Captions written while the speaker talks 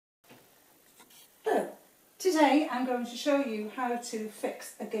Today I'm going to show you how to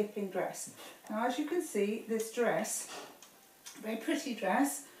fix a gaping dress. Now as you can see, this dress, very pretty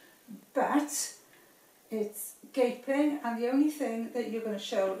dress, but it's gaping, and the only thing that you're going to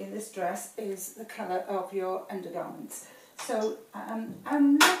show in this dress is the colour of your undergarments. So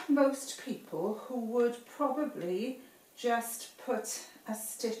unlike most people who would probably just put a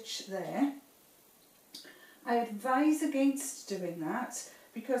stitch there, I advise against doing that,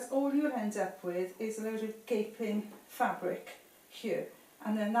 because all you'll end up with is a load of gaping fabric here,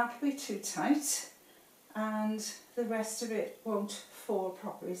 and then that'll be too tight and the rest of it won't fall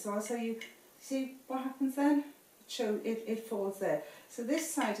properly. So I'll show you, see what happens then? It falls there. So this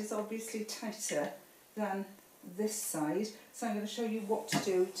side is obviously tighter than this side, so I'm going to show you what to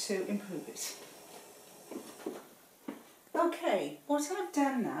do to improve it. Okay, what I've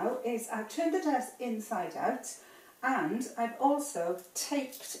done now is I've turned the dress inside out, and I've also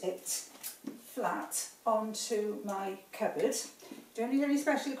taped it flat onto my cupboard. Don't need any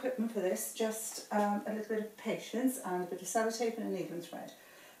special equipment for this, just a little bit of patience and a bit of sellotape and a needle and thread.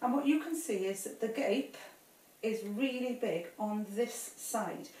 And what you can see is that the gape is really big on this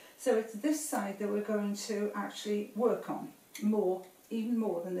side. So it's this side that we're going to actually work on more, even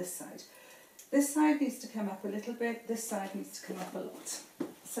more than this side. This side needs to come up a little bit, this side needs to come up a lot.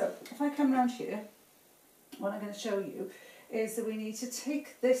 So if I come round here, what I'm going to show you is that we need to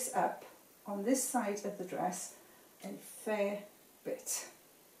take this up on this side of the dress a fair bit.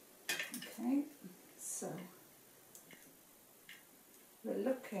 Okay, so we're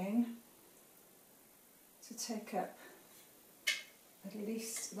looking to take up at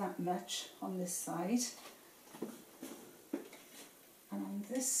least that much on this side, and on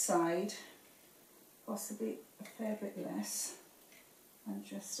this side possibly a fair bit less, and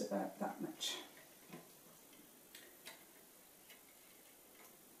just about that much.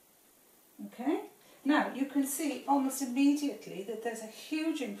 Okay, now you can see almost immediately that there's a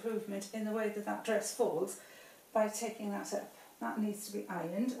huge improvement in the way that that dress falls by taking that up. That needs to be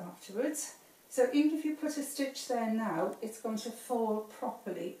ironed afterwards. So even if you put a stitch there now, it's going to fall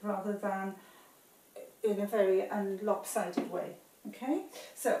properly rather than in a very lopsided way. Okay,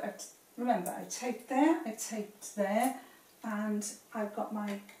 so remember, I taped there, I taped there, and I've got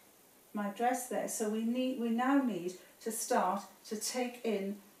my dress there. So we now need to start to take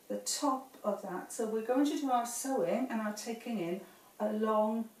in the top of that. So we're going to do our sewing and our taking in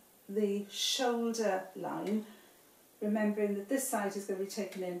along the shoulder line, remembering that this side is going to be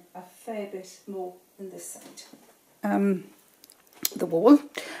taken in a fair bit more than this side. The wall,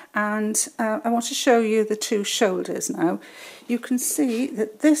 and I want to show you the two shoulders now. You can see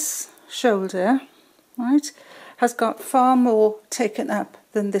that this shoulder, right, has got far more taken up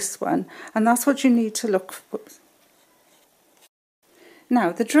than this one, and that's what you need to look for.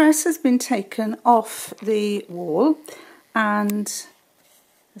 Now the dress has been taken off the wall, and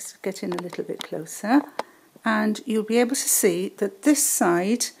let's get in a little bit closer, and you'll be able to see that this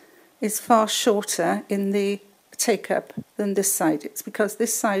side is far shorter in the take up than this side. It's because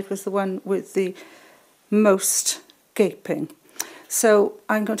this side was the one with the most gaping. So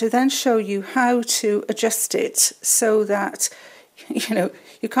I'm going to then show you how to adjust it so that, you know,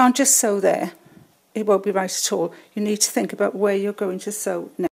 you can't just sew there. It won't be right at all. You need to think about where you're going to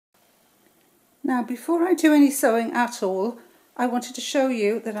sew next. Now before I do any sewing at all, I wanted to show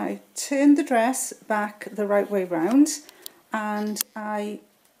you that I turned the dress back the right way round, and I'm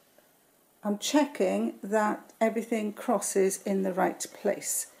checking that everything crosses in the right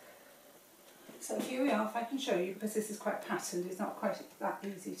place. So here we are, if I can show you, because this is quite patterned, it's not quite that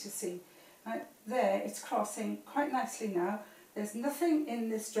easy to see. There, it's crossing quite nicely now. There's nothing in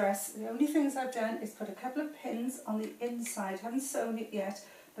this dress. The only things I've done is put a couple of pins on the inside. I haven't sewn it yet,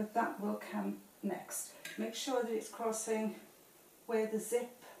 but that will come next. Make sure that it's crossing where the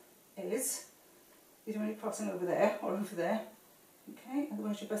zip is. You don't want it crossing over there or over there. Okay,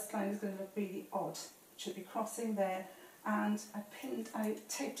 otherwise your bust line is going to look really odd. It should be crossing there, and I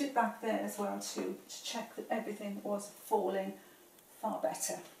taped it back there as well to check that everything was falling far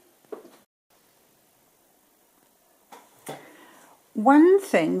better. One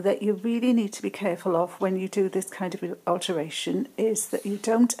thing that you really need to be careful of when you do this kind of alteration is that you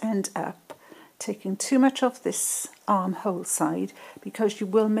don't end up taking too much off this armhole side, because you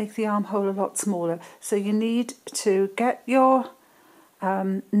will make the armhole a lot smaller. So you need to get your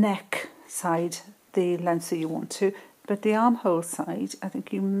neck side the length that you want to, but the armhole side, I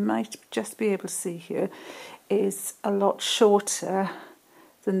think you might just be able to see here, is a lot shorter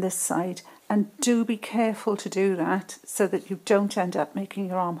than this side, and do be careful to do that so that you don't end up making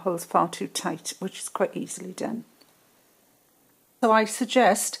your armholes far too tight, which is quite easily done. So I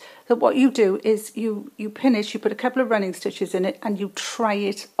suggest that what you do is you pin it, you put a couple of running stitches in it, and you try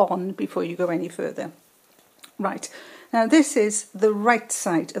it on before you go any further. Right, now this is the right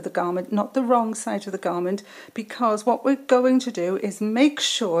side of the garment, not the wrong side of the garment, because what we're going to do is make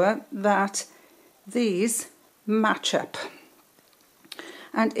sure that these match up.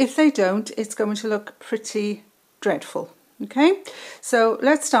 And if they don't, it's going to look pretty dreadful. Okay, so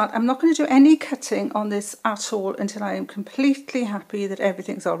let's start. I'm not going to do any cutting on this at all until I am completely happy that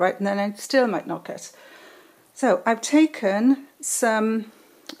everything's all right, and then I still might not cut. So I've taken some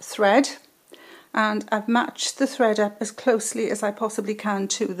thread and I've matched the thread up as closely as I possibly can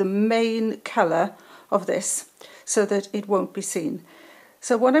to the main colour of this so that it won't be seen.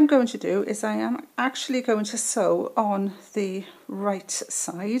 So what I'm going to do is I am actually going to sew on the right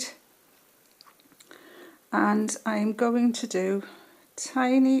side, and I'm going to do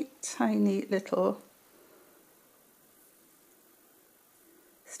tiny little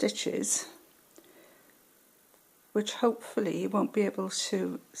stitches, which hopefully you won't be able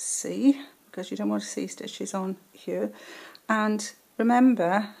to see because you don't want to see stitches on here. And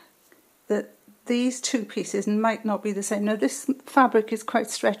remember that these two pieces might not be the same. Now this fabric is quite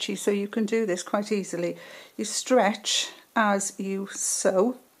stretchy, so you can do this quite easily. You stretch as you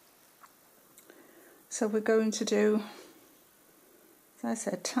sew. So we're going to do, as I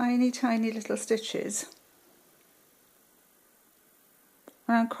said, tiny little stitches.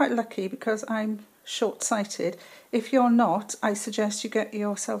 And I'm quite lucky because I'm short-sighted. If you're not, I suggest you get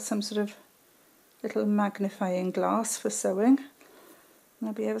yourself some sort of little magnifying glass for sewing.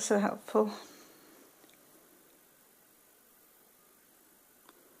 That'll be ever so helpful.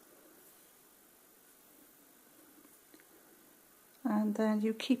 And then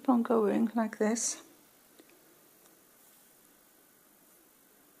you keep on going like this.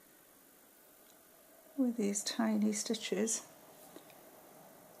 With these tiny stitches.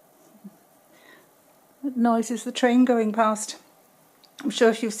 That noise is the train going past. I'm sure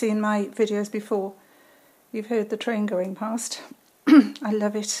if you've seen my videos before, you've heard the train going past. I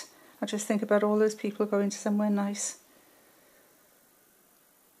love it. I just think about all those people going to somewhere nice.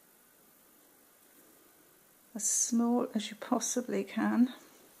 As small as you possibly can.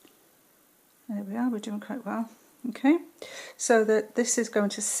 There we are, we're doing quite well. Okay, so that this is going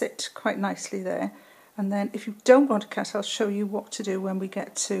to sit quite nicely there. And then if you don't want to cut, I'll show you what to do when we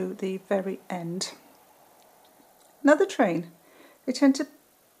get to the very end. Another train. They tend to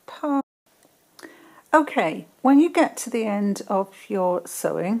pass. Okay, when you get to the end of your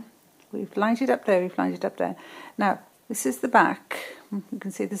sewing, we've lined it up there, we've lined it up there. Now, this is the back. You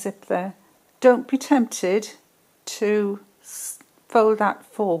can see the zip there. Don't be tempted to fold that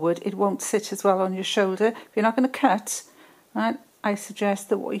forward. It won't sit as well on your shoulder. If you're not going to cut, right, I suggest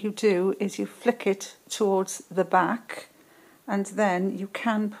that what you do is you flick it towards the back, and then you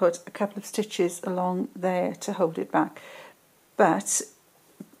can put a couple of stitches along there to hold it back. But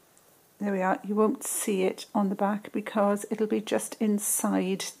there we are, you won't see it on the back because it'll be just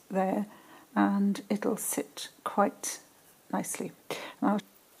inside there and it'll sit quite nicely. Now,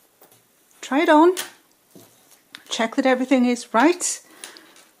 try it on, check that everything is right,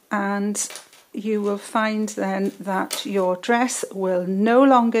 and you will find then that your dress will no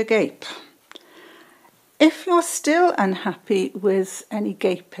longer gape. If you're still unhappy with any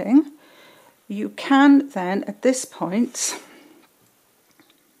gaping, you can then at this point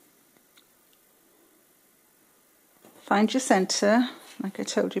find your centre, like I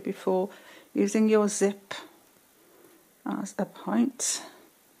told you before, using your zip as a point.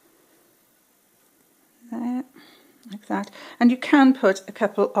 There, like that. And you can put a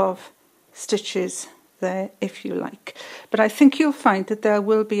couple of stitches there if you like. But I think you'll find that there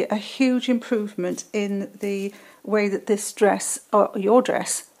will be a huge improvement in the way that this dress, or your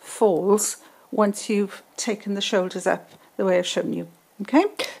dress, falls once you've taken the shoulders up the way I've shown you. Okay,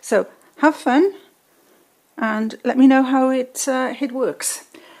 so have fun and let me know how it works.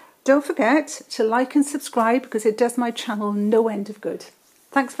 Don't forget to like and subscribe because it does my channel no end of good.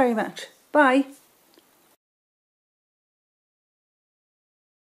 Thanks very much. Bye.